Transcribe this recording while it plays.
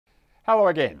Hello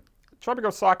again.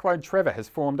 Tropical cyclone Trevor has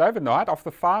formed overnight off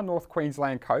the far north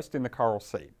Queensland coast in the Coral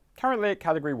Sea. Currently at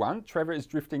Category 1, Trevor is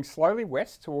drifting slowly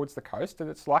west towards the coast and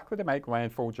it's likely to make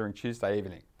landfall during Tuesday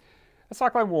evening. A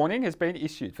cyclone warning has been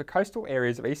issued for coastal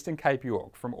areas of eastern Cape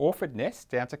York from Orford Ness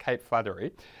down to Cape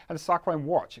Flattery, and a cyclone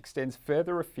watch extends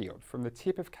further afield from the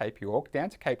tip of Cape York down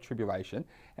to Cape Tribulation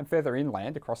and further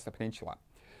inland across the peninsula.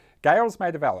 Gales may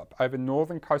develop over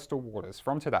northern coastal waters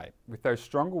from today, with those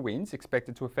stronger winds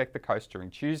expected to affect the coast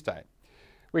during Tuesday.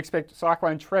 We expect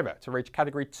Cyclone Trevor to reach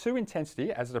Category 2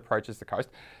 intensity as it approaches the coast,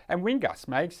 and wind gusts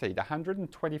may exceed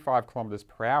 125 km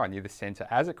per hour near the centre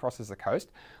as it crosses the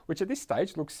coast, which at this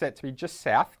stage looks set to be just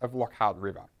south of Lockhart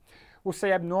River. We'll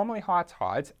see abnormally high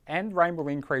tides and rain will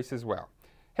increase as well.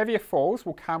 Heavier falls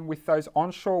will come with those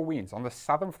onshore winds on the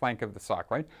southern flank of the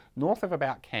cyclone, north of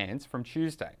about Cairns from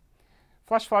Tuesday.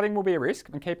 Flash flooding will be a risk,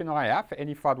 and keep an eye out for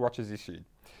any flood watches issued.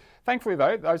 Thankfully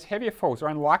though, those heavier falls are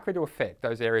unlikely to affect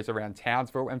those areas around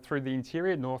Townsville and through the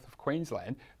interior north of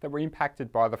Queensland that were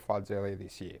impacted by the floods earlier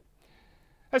this year.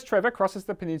 As Trevor crosses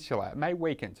the peninsula, it may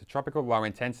weaken to tropical low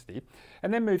intensity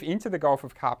and then move into the Gulf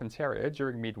of Carpentaria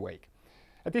during midweek.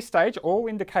 At this stage, all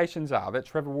indications are that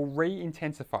Trevor will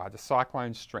re-intensify to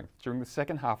cyclone strength during the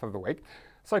second half of the week,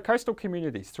 so coastal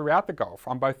communities throughout the Gulf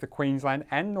on both the Queensland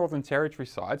and Northern Territory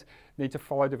sides need to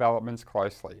follow developments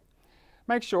closely.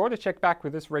 Make sure to check back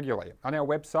with us regularly on our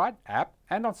website, app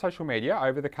and on social media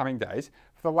over the coming days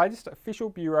for the latest official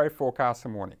Bureau forecasts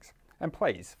and warnings. And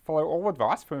please follow all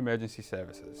advice from emergency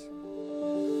services.